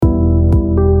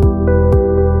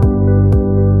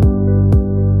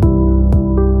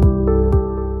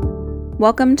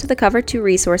Welcome to the Cover 2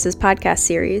 Resources podcast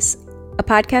series, a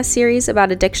podcast series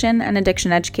about addiction and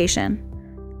addiction education.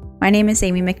 My name is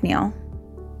Amy McNeil.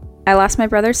 I lost my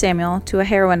brother Samuel to a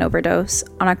heroin overdose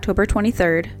on October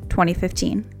 23,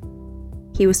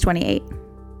 2015. He was 28.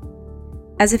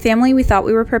 As a family, we thought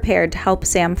we were prepared to help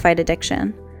Sam fight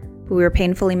addiction, but we were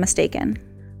painfully mistaken.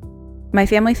 My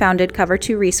family founded Cover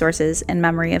 2 Resources in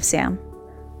memory of Sam.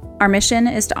 Our mission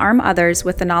is to arm others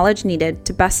with the knowledge needed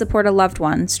to best support a loved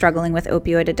one struggling with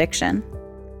opioid addiction.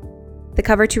 The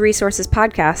Cover 2 Resources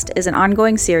podcast is an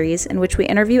ongoing series in which we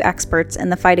interview experts in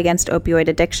the fight against opioid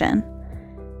addiction.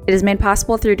 It is made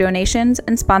possible through donations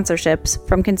and sponsorships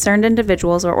from concerned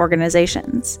individuals or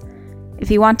organizations. If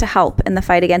you want to help in the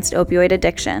fight against opioid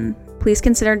addiction, please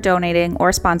consider donating or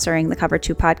sponsoring the Cover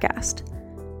 2 podcast.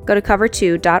 Go to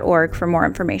cover2.org for more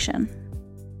information.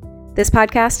 This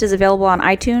podcast is available on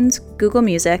iTunes, Google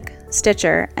Music,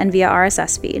 Stitcher, and via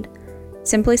RSS feed.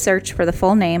 Simply search for the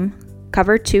full name,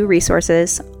 Cover 2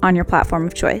 Resources, on your platform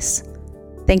of choice.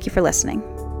 Thank you for listening.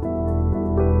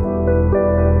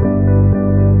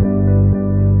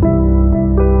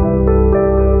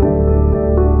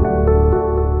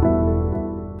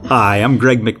 Hi, I'm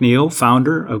Greg McNeil,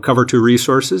 founder of Cover 2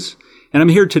 Resources, and I'm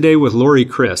here today with Lori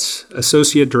Criss,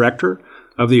 Associate Director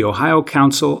of the Ohio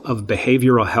Council of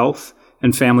Behavioral Health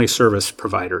and Family Service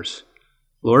Providers.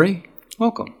 Lori,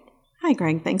 welcome. Hi,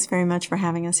 Greg. Thanks very much for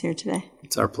having us here today.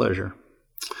 It's our pleasure.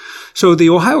 So the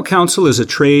Ohio Council is a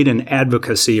trade and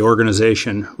advocacy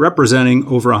organization representing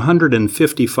over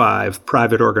 155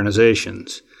 private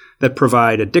organizations that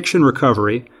provide addiction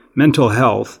recovery, mental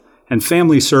health, and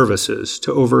family services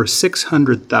to over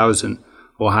 600,000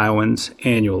 Ohioans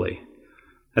annually.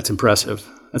 That's impressive.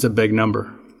 That's a big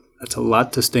number. That's a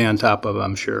lot to stay on top of,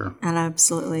 I'm sure. It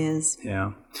absolutely is.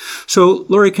 Yeah. So,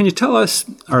 Lori, can you tell us,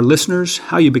 our listeners,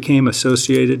 how you became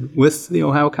associated with the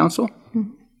Ohio Council?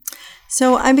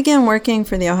 So I began working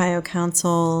for the Ohio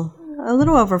Council a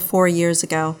little over 4 years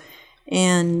ago.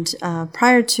 And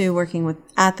prior to working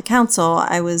at the council,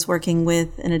 I was working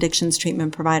with an addictions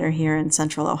treatment provider here in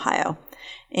Central Ohio.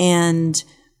 And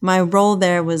my role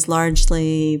there was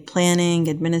largely planning,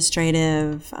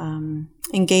 administrative,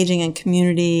 engaging in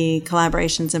community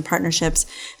collaborations and partnerships.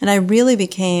 And I really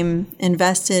became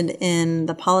invested in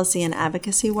the policy and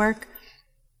advocacy work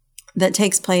that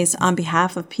takes place on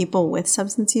behalf of people with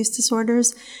substance use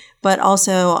disorders, but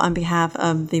also on behalf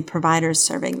of the providers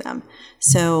serving them.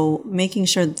 So making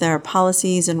sure that there are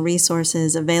policies and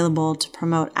resources available to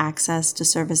promote access to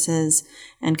services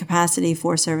and capacity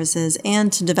for services,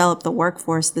 and to develop the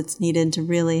workforce that's needed to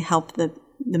really help the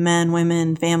men,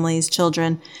 women, families,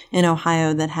 children in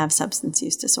Ohio that have substance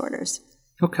use disorders.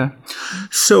 Okay.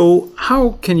 So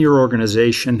how can your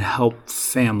organization help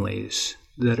families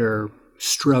that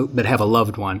have a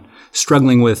loved one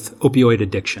struggling with opioid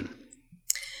addiction?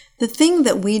 The thing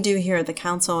that we do here at the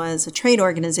council as a trade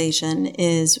organization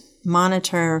is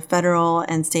monitor federal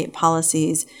and state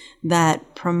policies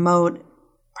that promote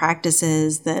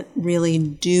practices that really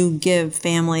do give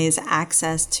families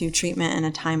access to treatment in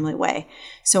a timely way.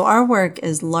 So our work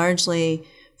is largely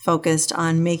focused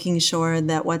on making sure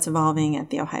that what's evolving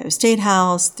at the Ohio State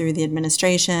House, through the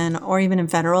administration, or even in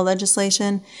federal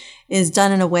legislation, is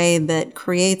done in a way that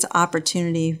creates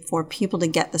opportunity for people to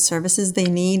get the services they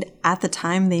need at the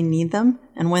time they need them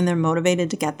and when they're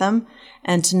motivated to get them,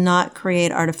 and to not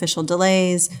create artificial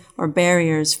delays or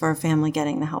barriers for a family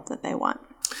getting the help that they want.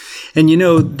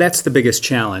 And that's the biggest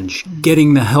challenge,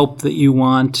 getting the help that you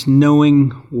want, knowing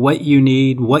what you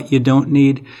need, what you don't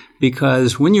need,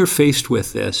 because when you're faced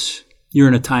with this, you're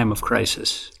in a time of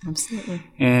crisis. Absolutely.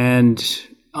 And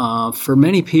for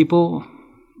many people,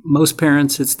 most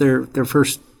parents, it's their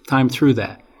first time through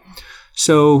that.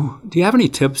 So do you have any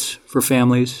tips for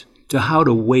families to how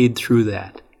to wade through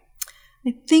that?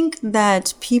 I think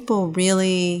that people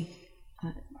really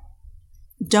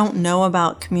don't know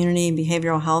about community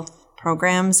behavioral health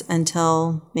programs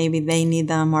until maybe they need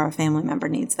them or a family member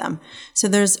needs them. So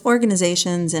there's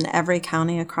organizations in every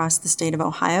county across the state of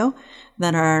Ohio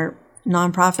that are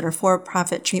nonprofit or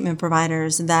for-profit treatment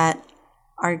providers that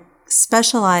are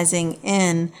specializing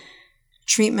in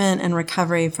treatment and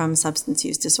recovery from substance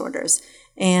use disorders.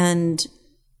 And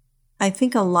I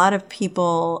think a lot of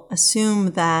people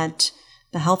assume that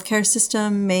the healthcare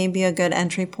system may be a good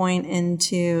entry point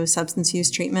into substance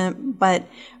use treatment, but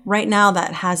right now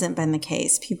that hasn't been the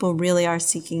case. People really are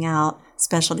seeking out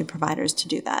specialty providers to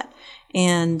do that.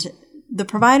 And the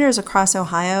providers across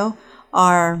Ohio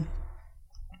are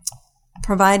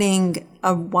providing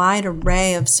a wide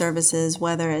array of services,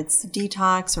 whether it's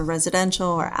detox or residential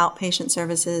or outpatient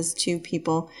services to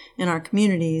people in our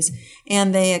communities.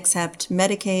 And they accept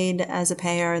Medicaid as a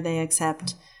payer. They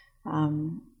accept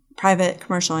private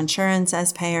commercial insurance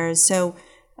as payers. So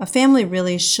a family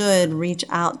really should reach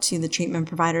out to the treatment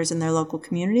providers in their local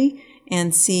community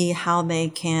and see how they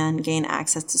can gain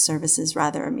access to services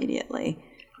rather immediately.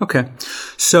 Okay.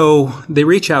 So they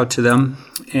reach out to them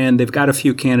and they've got a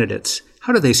few candidates.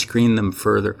 How do they screen them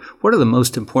further? What are the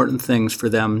most important things for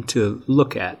them to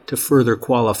look at to further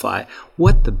qualify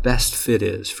what the best fit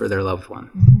is for their loved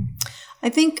one? I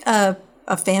think a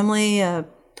family, a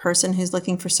person who's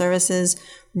looking for services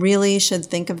really should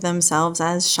think of themselves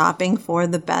as shopping for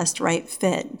the best right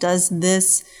fit. Does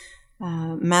this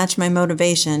match my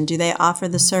motivation? Do they offer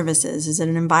the services? Is it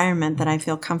an environment that I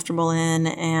feel comfortable in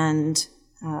and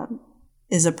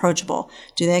is approachable?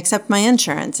 Do they accept my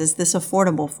insurance? Is this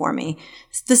affordable for me?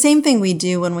 It's the same thing we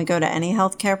do when we go to any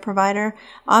healthcare provider.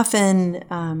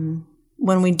 Often,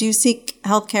 when we do seek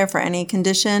healthcare for any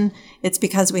condition, it's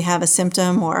because we have a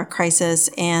symptom or a crisis,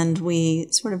 and we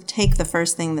sort of take the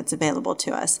first thing that's available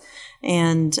to us.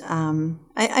 And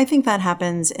I think that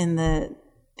happens in the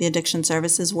addiction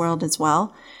services world as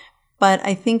well. But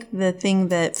I think the thing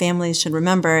that families should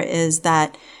remember is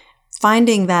that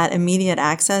finding that immediate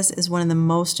access is one of the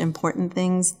most important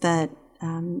things that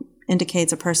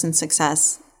indicates a person's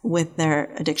success with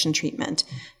their addiction treatment.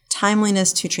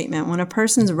 Timeliness to treatment. When a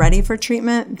person's ready for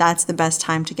treatment, that's the best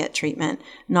time to get treatment,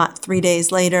 not 3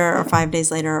 days later or 5 days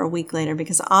later or a week later,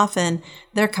 because often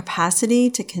their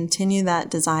capacity to continue that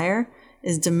desire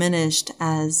is diminished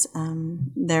as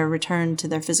their return to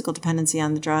their physical dependency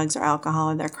on the drugs or alcohol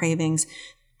or their cravings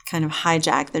kind of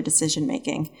hijack their decision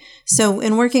making. So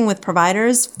in working with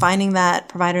providers, finding that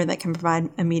provider that can provide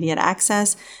immediate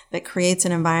access, that creates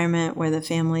an environment where the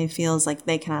family feels like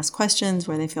they can ask questions,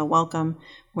 where they feel welcome,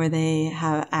 where they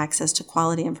have access to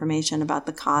quality information about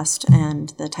the cost and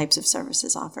the types of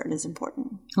services offered is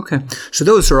important. Okay. So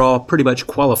those are all pretty much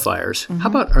qualifiers. How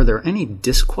about, are there any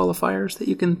disqualifiers that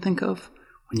you can think of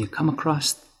when you come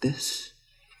across this?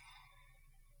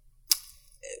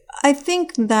 I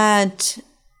think that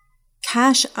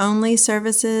cash-only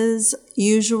services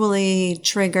usually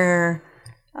trigger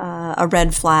a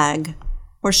red flag,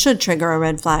 or should trigger a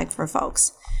red flag for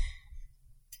folks.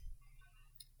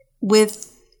 With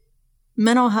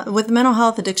the Mental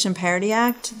Health Addiction Parity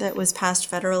Act that was passed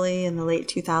federally in the late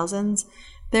 2000s,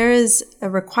 there is a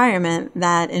requirement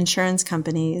that insurance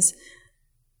companies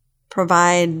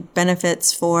provide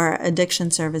benefits for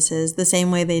addiction services the same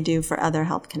way they do for other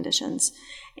health conditions.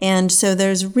 And so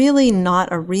there's really not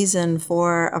a reason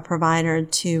for a provider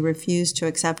to refuse to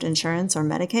accept insurance or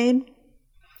Medicaid.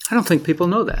 I don't think people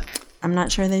know that. I'm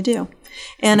not sure they do.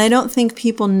 And I don't think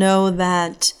people know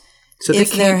that. So they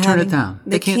can't turn it down.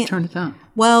 They can't turn it down.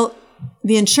 Well,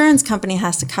 the insurance company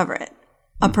has to cover it.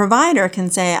 A provider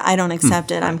can say, I don't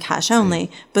accept it, I'm cash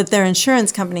only, but their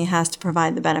insurance company has to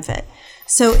provide the benefit.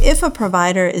 So if a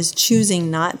provider is choosing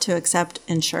not to accept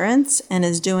insurance and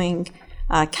is doing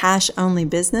cash-only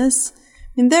business,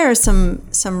 I mean, there are some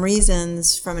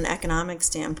reasons from an economic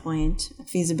standpoint, a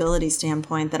feasibility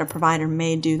standpoint, that a provider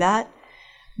may do that,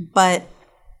 but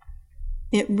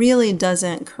it really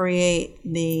doesn't create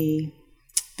the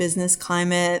business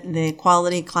climate, the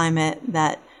quality climate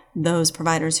that those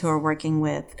providers who are working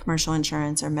with commercial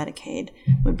insurance or Medicaid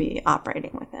would be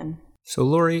operating within. So,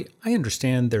 Lori, I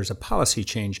understand there's a policy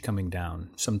change coming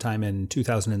down sometime in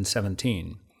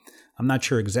 2017. I'm not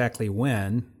sure exactly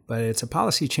when, but it's a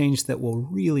policy change that will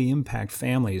really impact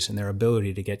families and their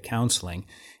ability to get counseling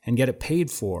and get it paid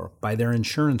for by their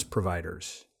insurance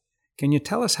providers. Can you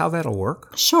tell us how that'll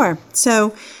work? Sure.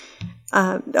 So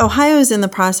Ohio is in the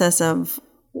process of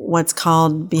what's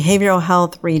called behavioral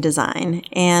health redesign,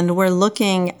 and we're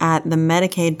looking at the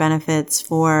Medicaid benefits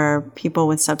for people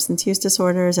with substance use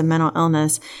disorders and mental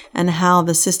illness and how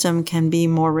the system can be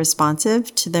more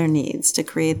responsive to their needs to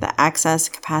create the access,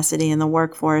 capacity, and the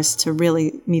workforce to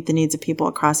really meet the needs of people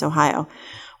across Ohio.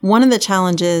 One of the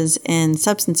challenges in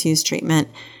substance use treatment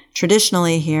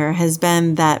traditionally here has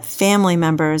been that family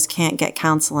members can't get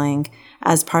counseling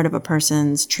as part of a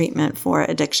person's treatment for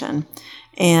addiction.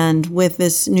 And with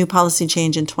this new policy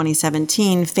change in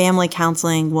 2017, family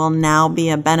counseling will now be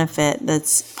a benefit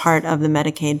that's part of the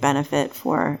Medicaid benefit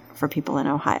for people in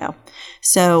Ohio.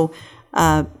 So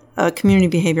a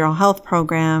community behavioral health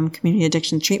program, community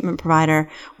addiction treatment provider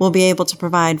will be able to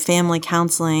provide family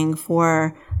counseling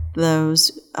for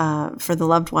those for the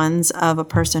loved ones of a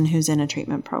person who's in a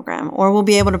treatment program, or will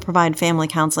be able to provide family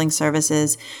counseling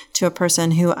services to a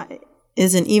person who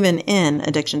isn't even in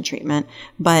addiction treatment,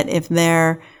 but if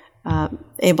they're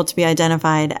able to be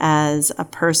identified as a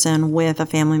person with a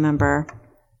family member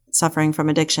suffering from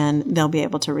addiction, they'll be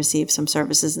able to receive some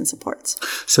services and supports.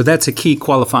 So that's a key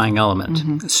qualifying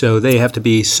element. So they have to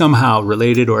be somehow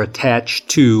related or attached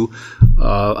to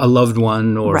a loved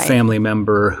one or family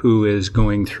member who is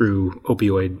going through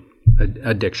opioid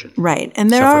addiction. Right. And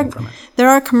there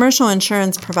are commercial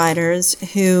insurance providers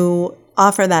who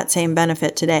offer that same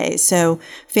benefit today. So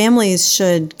families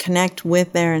should connect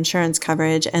with their insurance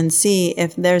coverage and see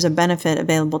if there's a benefit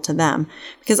available to them.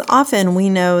 Because often we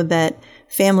know that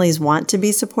families want to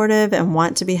be supportive and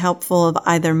want to be helpful of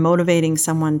either motivating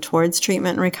someone towards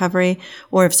treatment and recovery,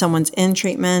 or if someone's in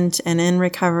treatment and in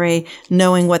recovery,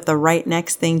 knowing what the right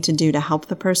next thing to do to help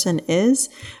the person is.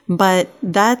 But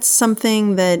that's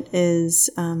something that is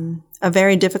a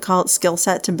very difficult skill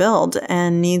set to build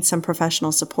and needs some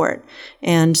professional support.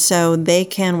 And so they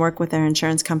can work with their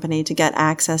insurance company to get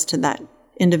access to that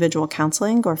individual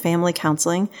counseling or family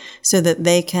counseling so that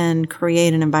they can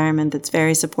create an environment that's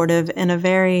very supportive in a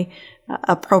very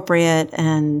appropriate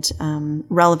and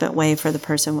relevant way for the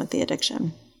person with the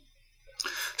addiction.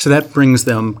 So that brings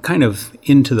them kind of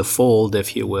into the fold,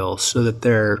 if you will, so that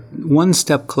they're one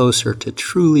step closer to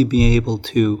truly being able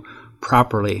to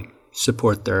properly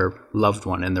support their loved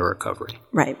one in their recovery.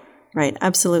 Right,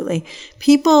 absolutely.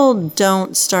 People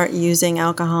don't start using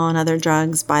alcohol and other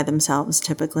drugs by themselves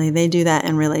typically. They do that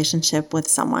in relationship with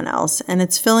someone else, and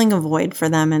it's filling a void for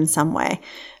them in some way.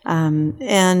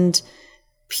 And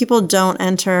people don't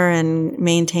enter and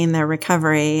maintain their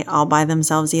recovery all by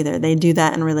themselves either. They do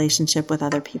that in relationship with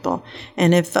other people.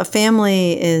 And if a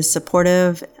family is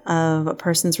supportive of a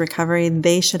person's recovery,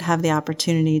 they should have the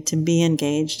opportunity to be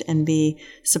engaged and be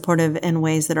supportive in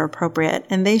ways that are appropriate.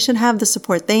 And they should have the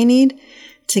support they need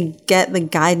to get the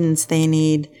guidance they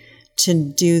need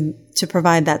to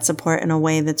provide that support in a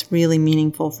way that's really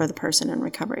meaningful for the person in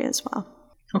recovery as well.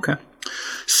 Okay.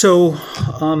 So,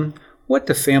 what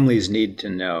do families need to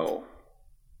know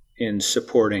in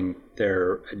supporting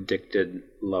their addicted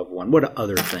loved one? What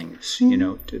other things,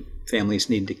 do families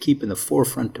need to keep in the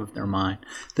forefront of their mind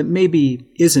that maybe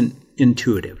isn't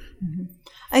intuitive?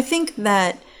 I think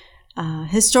that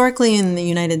historically in the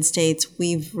United States,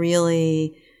 we've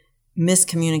really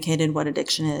miscommunicated what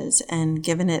addiction is and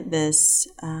given it this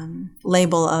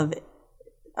label of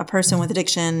a person with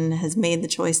addiction has made the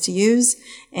choice to use,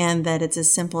 and that it's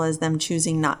as simple as them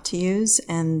choosing not to use.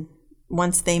 And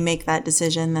once they make that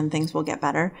decision, then things will get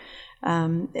better.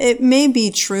 It may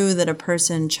be true that a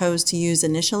person chose to use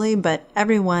initially, but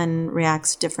everyone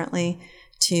reacts differently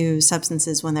to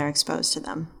substances when they're exposed to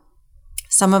them.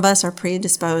 Some of us are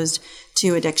predisposed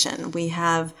to addiction. We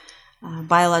have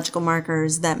biological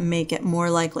markers that make it more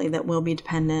likely that we'll be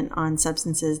dependent on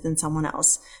substances than someone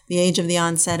else. The age of the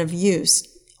onset of use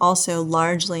also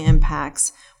largely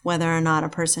impacts whether or not a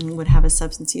person would have a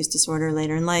substance use disorder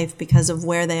later in life because of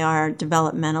where they are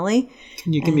developmentally.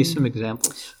 Can you give me some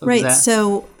examples of right, that?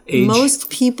 So age?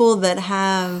 Most people that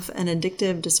have an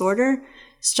addictive disorder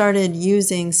started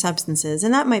using substances,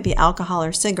 and that might be alcohol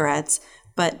or cigarettes,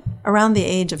 but around the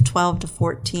age of 12 to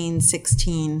 14,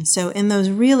 16. So in those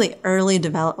really early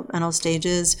developmental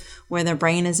stages where their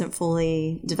brain isn't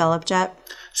fully developed yet.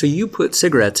 So you put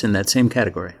cigarettes in that same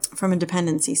category? From a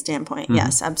dependency standpoint,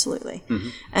 yes, absolutely.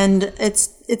 And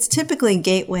it's typically a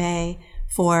gateway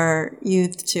for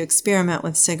youth to experiment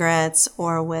with cigarettes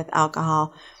or with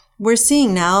alcohol. We're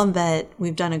seeing now that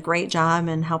we've done a great job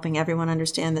in helping everyone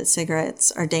understand that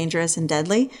cigarettes are dangerous and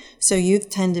deadly. So youth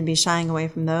tend to be shying away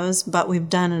from those, but we've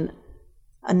done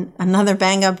another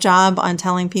bang-up job on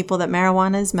telling people that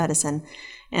marijuana is medicine.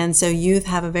 And so youth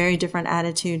have a very different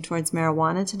attitude towards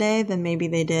marijuana today than maybe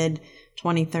they did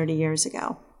 20, 30 years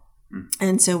ago.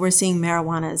 And so we're seeing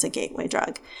marijuana as a gateway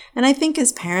drug. And I think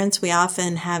as parents, we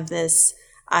often have this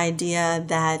idea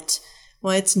that,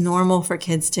 well, it's normal for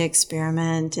kids to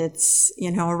experiment. It's,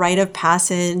 a rite of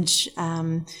passage.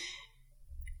 And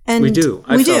we do.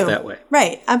 I felt that way.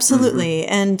 Right. Absolutely.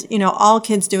 And, all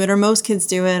kids do it, or most kids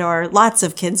do it, or lots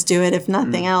of kids do it, if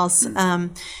nothing else.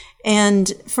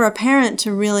 And for a parent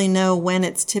to really know when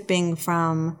it's tipping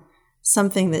from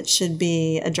something that should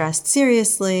be addressed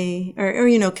seriously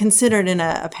or considered in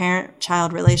a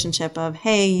parent-child relationship of,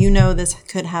 hey, this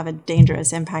could have a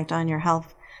dangerous impact on your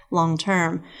health long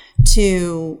term,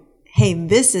 to, hey,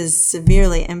 this is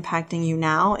severely impacting you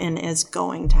now and is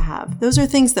going to have. Those are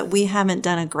things that we haven't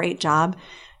done a great job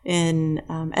in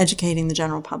educating the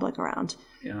general public around.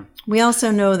 Yeah. We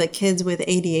also know that kids with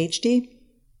ADHD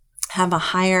have a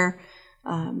higher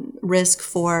risk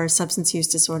for substance use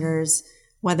disorders,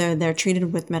 whether they're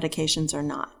treated with medications or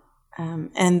not.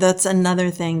 And that's another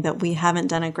thing that we haven't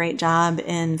done a great job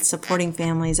in supporting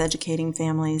families, educating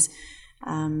families.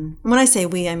 When I say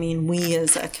we, I mean we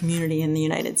as a community in the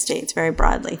United States, very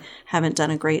broadly, haven't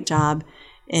done a great job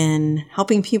in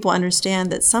helping people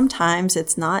understand that sometimes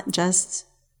it's not just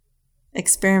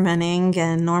experimenting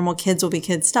and normal kids will be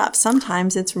kids stuff.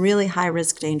 Sometimes it's really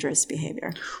high-risk, dangerous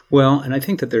behavior. Well, and I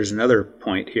think that there's another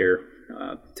point here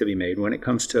to be made when it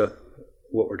comes to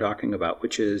what we're talking about,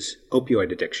 which is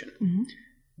opioid addiction,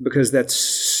 because that's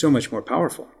so much more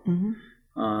powerful.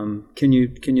 Can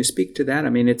you speak to that? I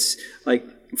mean, it's like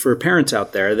for parents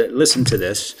out there that listen to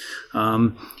this,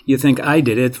 you think I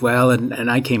did it well and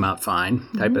I came out fine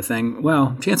type of thing.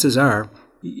 Well, chances are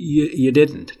you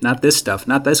didn't. Not this stuff,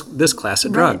 not this class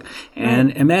of drug.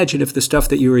 And imagine if the stuff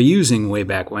that you were using way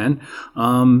back when,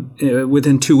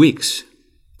 within 2 weeks,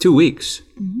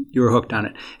 you were hooked on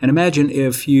it. And imagine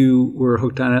if you were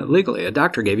hooked on it legally. A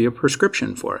doctor gave you a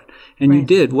prescription for it. And you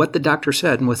did what the doctor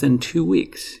said, and within 2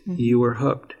 weeks, you were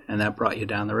hooked. And that brought you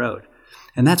down the road.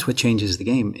 And that's what changes the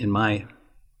game in my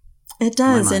It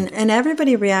does. my mind. And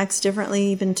everybody reacts differently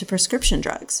even to prescription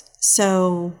drugs.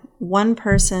 So one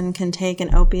person can take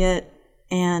an opiate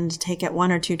and take it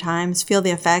 1 or 2 times, feel the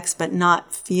effects, but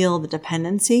not feel the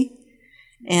dependency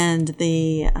and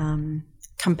the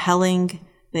compelling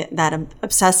that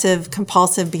obsessive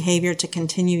compulsive behavior to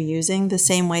continue using the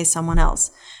same way someone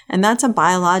else. And that's a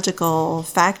biological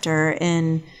factor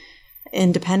in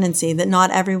dependency that not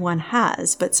everyone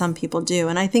has, but some people do.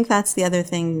 And I think that's the other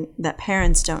thing that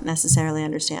parents don't necessarily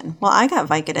understand. Well, I got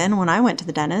Vicodin when I went to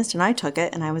the dentist and I took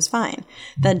it and I was fine.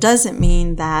 That doesn't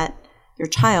mean that your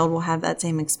child will have that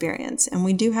same experience. And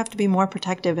we do have to be more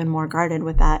protective and more guarded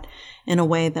with that in a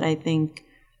way that I think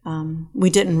we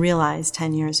didn't realize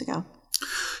 10 years ago.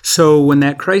 So when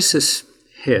that crisis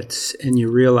hits and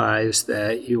you realize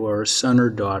that your son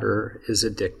or daughter is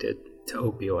addicted to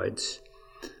opioids,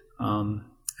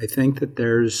 I think that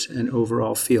there's an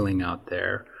overall feeling out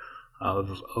there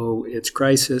of, oh, it's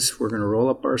crisis. We're going to roll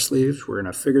up our sleeves. We're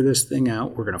going to figure this thing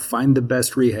out. We're going to find the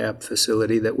best rehab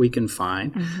facility that we can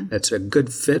find that's a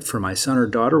good fit for my son or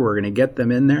daughter. We're going to get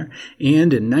them in there.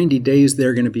 And in 90 days,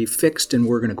 they're going to be fixed and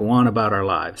we're going to go on about our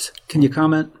lives. Can you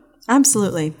comment?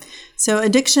 Absolutely. So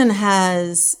addiction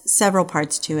has several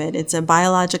parts to it. It's a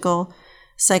biological,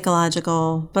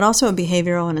 psychological, but also a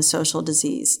behavioral and a social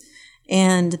disease.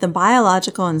 And the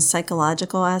biological and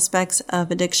psychological aspects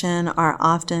of addiction are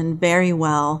often very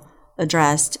well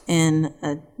addressed in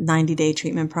a 90-day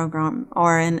treatment program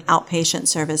or in outpatient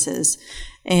services.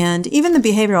 And even the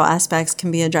behavioral aspects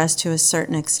can be addressed to a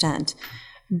certain extent.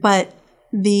 But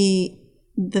the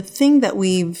thing that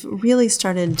we've really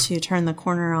started to turn the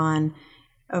corner on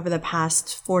over the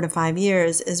past 4 to 5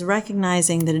 years is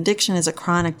recognizing that addiction is a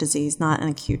chronic disease, not an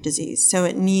acute disease. So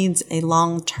it needs a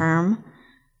long-term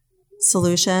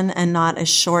solution and not a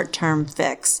short-term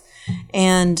fix.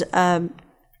 And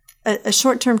a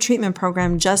short-term treatment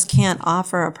program just can't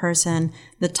offer a person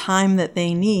the time that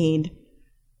they need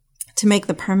to make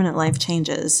the permanent life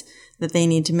changes that they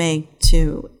need to make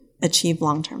to achieve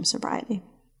long-term sobriety.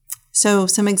 So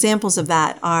some examples of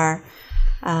that are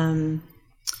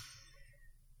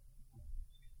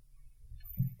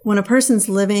when a person's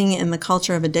living in the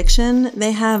culture of addiction,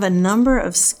 they have a number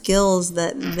of skills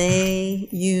that they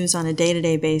use on a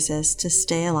day-to-day basis to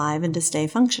stay alive and to stay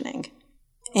functioning.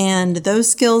 And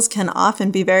those skills can often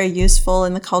be very useful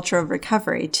in the culture of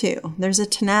recovery, too. There's a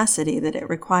tenacity that it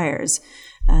requires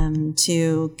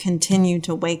to continue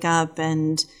to wake up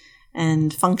and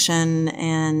function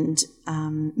and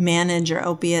manage your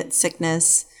opiate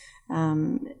sickness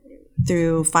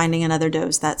through finding another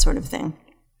dose, that sort of thing.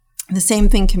 The same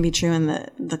thing can be true in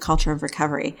the culture of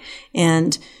recovery.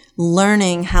 And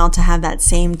learning how to have that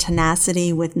same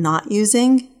tenacity with not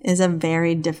using is a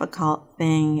very difficult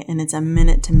thing, and it's a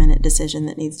minute-to-minute decision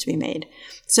that needs to be made.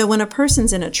 So when a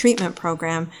person's in a treatment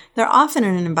program, they're often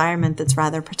in an environment that's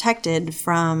rather protected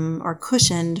from or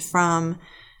cushioned from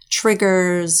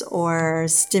triggers or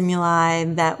stimuli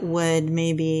that would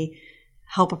maybe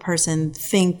help a person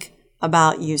think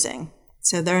about using.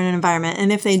 So they're in an environment,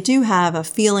 and if they do have a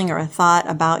feeling or a thought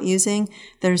about using,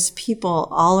 there's people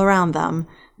all around them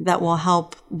that will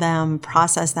help them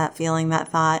process that feeling, that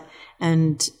thought,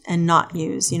 and not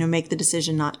use, make the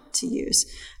decision not to use.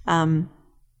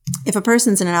 If a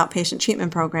person's in an outpatient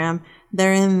treatment program,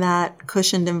 they're in that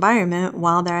cushioned environment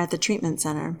while they're at the treatment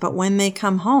center. But when they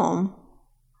come home,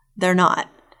 they're not.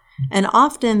 And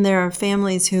often there are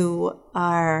families who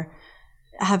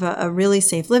have a really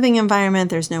safe living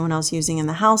environment. There's no one else using in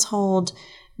the household.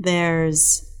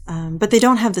 But they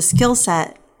don't have the skill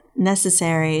set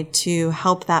necessary to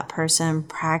help that person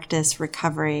practice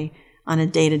recovery on a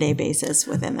day-to-day basis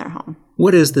within their home.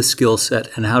 What is the skill set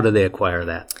and how do they acquire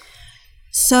that?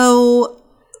 So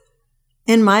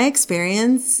in my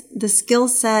experience, the skill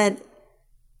set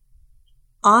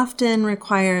often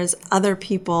requires other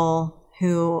people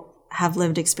who have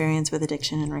lived experience with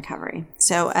addiction and recovery.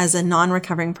 So as a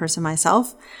non-recovering person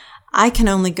myself, I can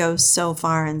only go so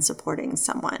far in supporting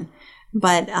someone.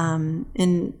 But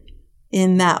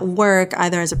in that work,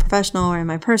 either as a professional or in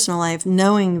my personal life,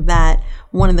 knowing that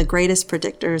one of the greatest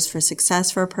predictors for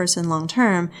success for a person long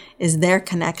term is their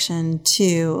connection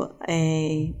to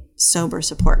a sober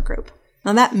support group.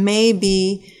 Now that may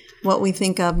be what we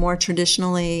think of more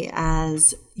traditionally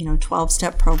as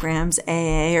 12-step programs,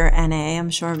 AA or NA.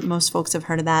 I'm sure most folks have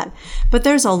heard of that. But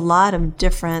there's a lot of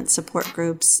different support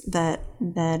groups that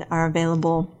are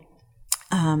available.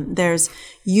 There's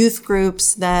youth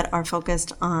groups that are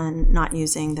focused on not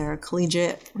using. There are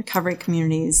collegiate recovery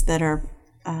communities that are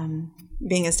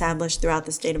being established throughout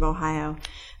the state of Ohio.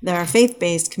 There are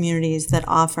faith-based communities that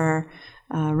offer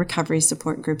recovery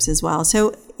support groups as well.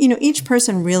 So, each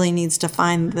person really needs to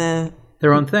find their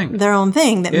own thing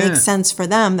that makes sense for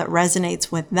them, that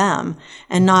resonates with them,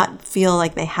 and not feel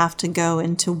like they have to go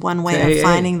into one way of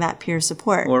finding that peer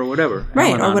support. Or whatever.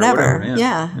 Right, or whatever.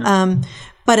 Yeah.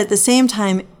 But at the same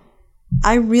time,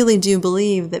 I really do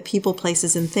believe that people,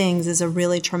 places, and things is a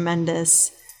really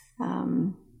tremendous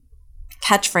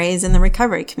catchphrase in the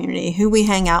recovery community. Who we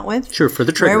hang out with, sure, for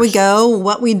the triggers. Where we go,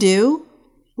 what we do,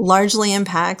 largely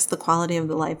impacts the quality of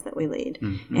the life that we lead.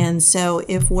 Mm-hmm. And so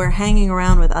if we're hanging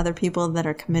around with other people that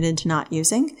are committed to not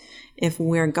using, if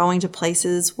we're going to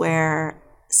places where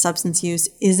substance use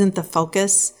isn't the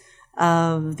focus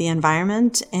of the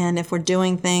environment, and if we're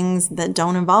doing things that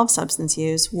don't involve substance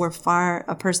use,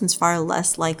 a person's far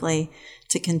less likely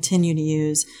to continue to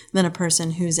use than a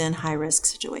person who's in high-risk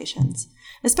situations,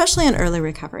 especially in early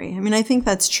recovery. I mean, I think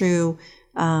that's true.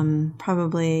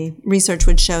 Probably research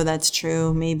would show that's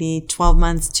true maybe 12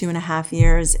 months, 2.5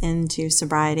 years into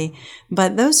sobriety.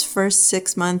 But those first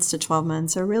 6 months to 12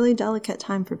 months are really delicate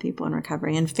time for people in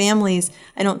recovery. And families,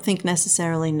 I don't think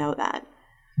necessarily know that.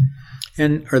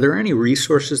 And are there any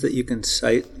resources that you can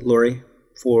cite, Lori,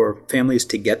 for families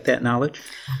to get that knowledge?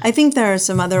 I think there are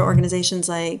some other organizations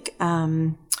like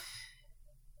Young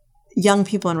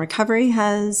People in Recovery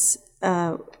has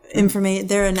information.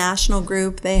 They're a national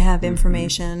group. They have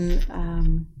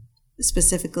information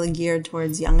specifically geared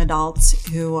towards young adults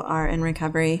who are in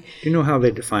recovery. Do you know how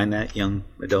they define that, young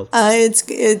adults?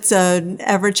 It's an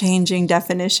ever-changing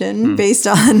definition based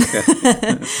on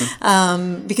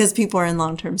because people are in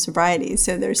long-term sobriety,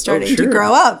 so they're starting to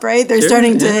grow up, right? They're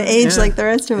starting to age like the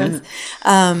rest of us.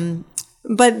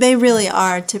 But they really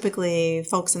are typically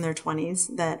folks in their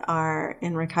 20s that are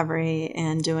in recovery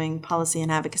and doing policy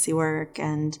and advocacy work,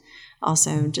 and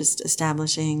also just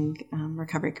establishing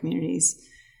recovery communities.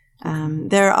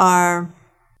 There are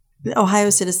Ohio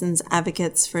Citizens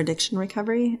Advocates for Addiction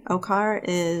Recovery. OCAR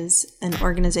is an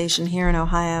organization here in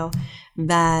Ohio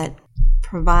that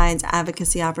provides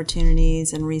advocacy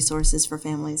opportunities and resources for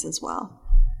families as well.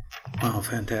 Wow,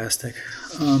 fantastic.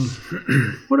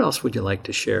 What else would you like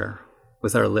to share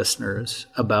with our listeners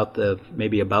about the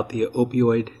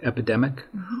opioid epidemic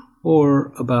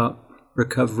or about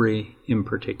recovery in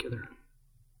particular?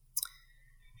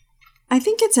 I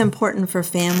think it's important for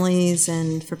families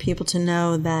and for people to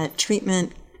know that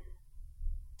treatment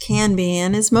can be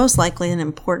and is most likely an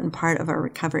important part of our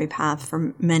recovery path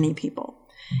for many people,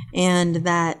 and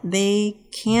that they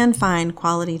can find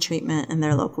quality treatment in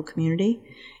their local community,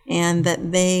 and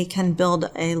that they can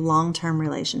build a long-term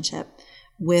relationship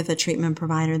with a treatment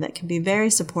provider that can be very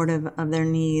supportive of their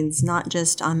needs, not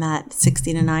just on that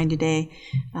 60 to 90 day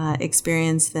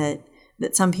experience that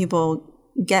some people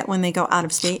get when they go out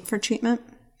of state for treatment,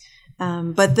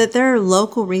 but that there are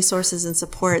local resources and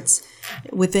supports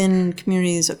within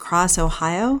communities across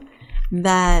Ohio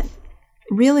that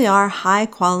really are high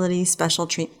quality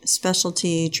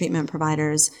specialty treatment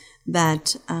providers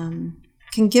that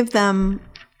can give them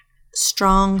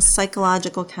strong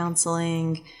psychological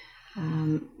counseling.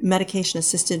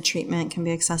 Medication-assisted treatment can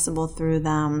be accessible through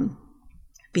them,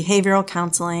 behavioral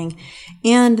counseling,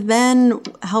 and then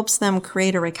helps them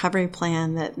create a recovery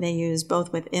plan that they use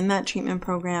both within that treatment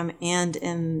program and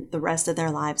in the rest of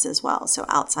their lives as well, so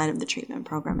outside of the treatment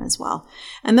program as well.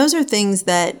 And those are things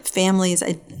that families,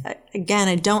 I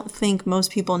don't think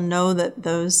most people know that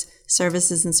those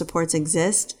services and supports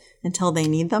exist until they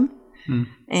need them.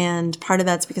 And part of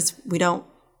that's because we don't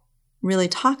really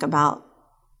talk about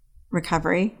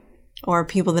recovery or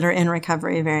people that are in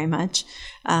recovery very much.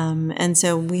 And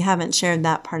so we haven't shared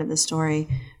that part of the story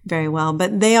very well.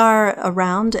 But they are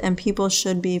around, and people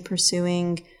should be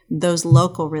pursuing those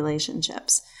local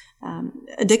relationships.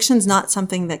 Addiction's not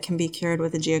something that can be cured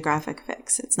with a geographic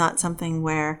fix. It's not something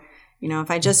where,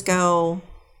 if I just go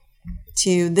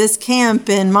to this camp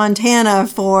in Montana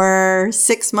for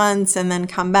 6 months and then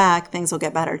come back, things will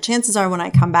get better. Chances are when I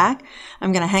come back,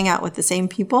 I'm going to hang out with the same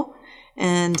people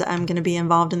and I'm going to be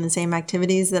involved in the same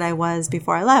activities that I was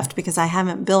before I left because I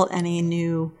haven't built any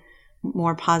new,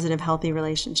 more positive, healthy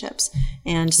relationships.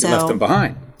 And so you left them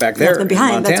behind back there. Left them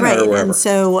behind. In Montana, that's right. Or wherever. And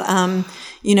so,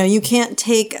 you can't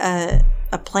take a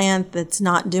plant that's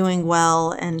not doing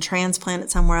well and transplant it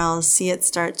somewhere else, see it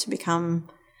start to become,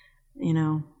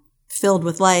 filled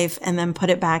with life, and then put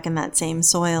it back in that same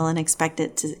soil and expect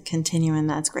it to continue in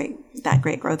that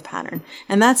great growth pattern.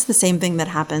 And that's the same thing that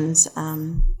happens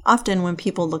often when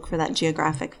people look for that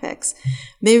geographic fix.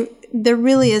 There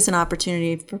really is an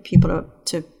opportunity for people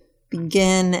to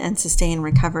begin and sustain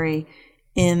recovery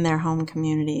in their home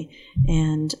community.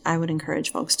 And I would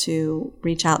encourage folks to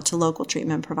reach out to local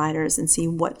treatment providers and see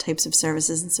what types of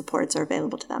services and supports are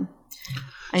available to them.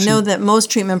 I know that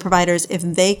most treatment providers, if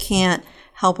they can't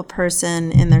help a person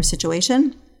in their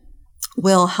situation,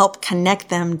 will help connect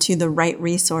them to the right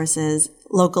resources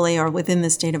locally or within the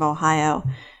state of Ohio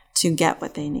to get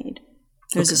what they need.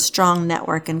 There's a strong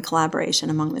network and collaboration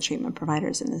among the treatment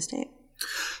providers in the state.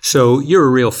 So you're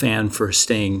a real fan for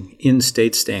staying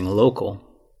in-state, staying local,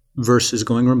 versus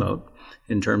going remote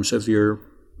in terms of your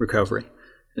recovery,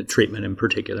 the treatment in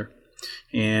particular.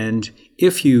 And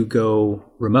if you go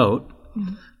remote,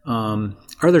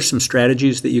 are there some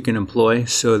strategies that you can employ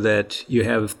so that you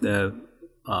have the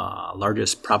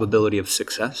largest probability of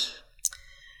success?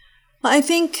 Well, I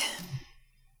think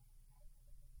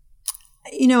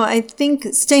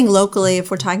staying locally, if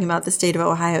we're talking about the state of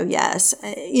Ohio, yes.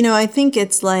 I think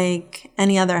it's like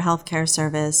any other healthcare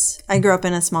service. I grew up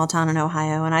in a small town in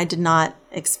Ohio, and I did not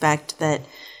expect that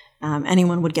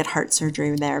anyone would get heart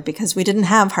surgery there because we didn't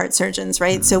have heart surgeons,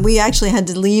 right? So we actually had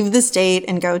to leave the state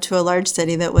and go to a large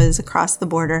city that was across the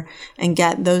border and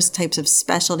get those types of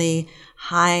specialty,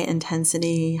 high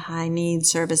intensity, high need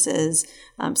services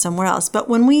somewhere else. But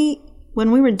when we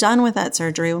were done with that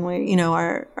surgery, when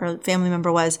our family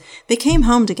member was, they came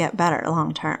home to get better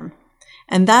long term.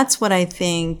 And that's what I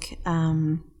think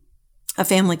a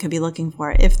family could be looking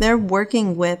for. If they're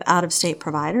working with out-of-state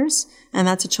providers, and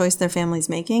that's a choice their family's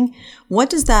making, what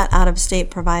does that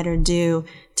out-of-state provider do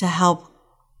to help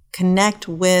connect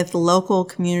with local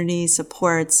community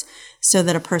supports so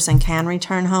that a person can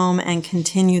return home and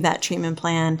continue that treatment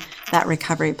plan, that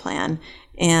recovery plan,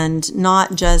 and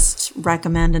not just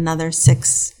recommend another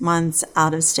 6 months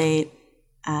out-of-state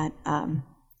at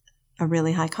a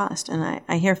really high cost? And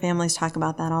I hear families talk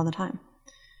about that all the time.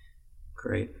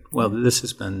 Great. Well, this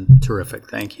has been terrific.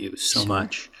 Thank you so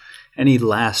much. Any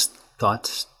last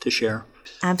thoughts to share?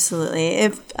 Absolutely.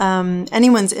 If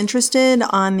anyone's interested,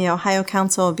 on the Ohio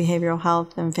Council of Behavioral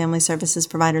Health and Family Services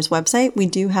Providers website, we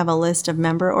do have a list of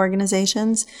member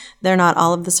organizations. They're not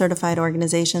all of the certified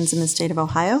organizations in the state of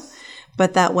Ohio,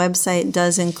 but that website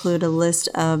does include a list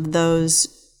of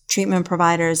those treatment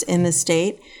providers in the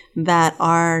state that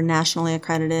are nationally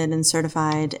accredited and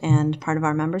certified and part of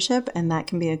our membership, and that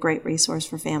can be a great resource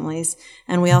for families.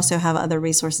 And we also have other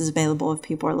resources available if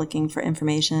people are looking for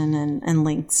information and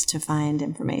links to find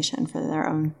information for their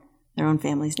own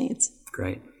family's needs.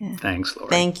 Great. Yeah. Thanks, Lori.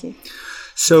 Thank you.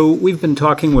 So we've been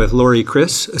talking with Lori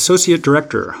Criss, Associate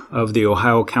Director of the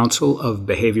Ohio Council of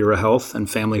Behavioral Health and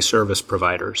Family Service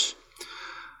Providers.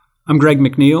 I'm Greg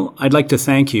McNeil. I'd like to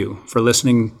thank you for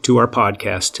listening to our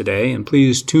podcast today, and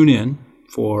please tune in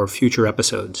for future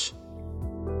episodes.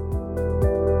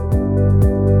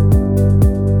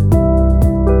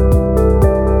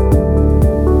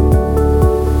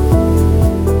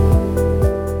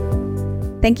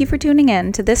 Thank you for tuning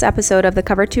in to this episode of the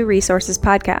Cover 2 Resources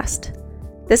podcast.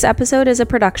 This episode is a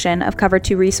production of Cover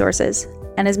 2 Resources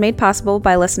and is made possible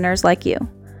by listeners like you.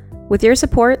 With your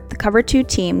support, the Cover 2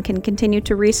 team can continue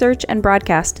to research and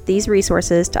broadcast these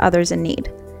resources to others in need.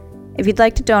 If you'd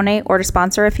like to donate or to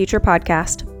sponsor a future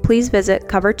podcast, please visit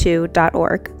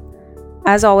cover2.org.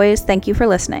 As always, thank you for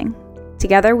listening.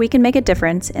 Together, we can make a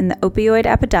difference in the opioid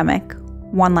epidemic,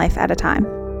 one life at a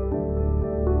time.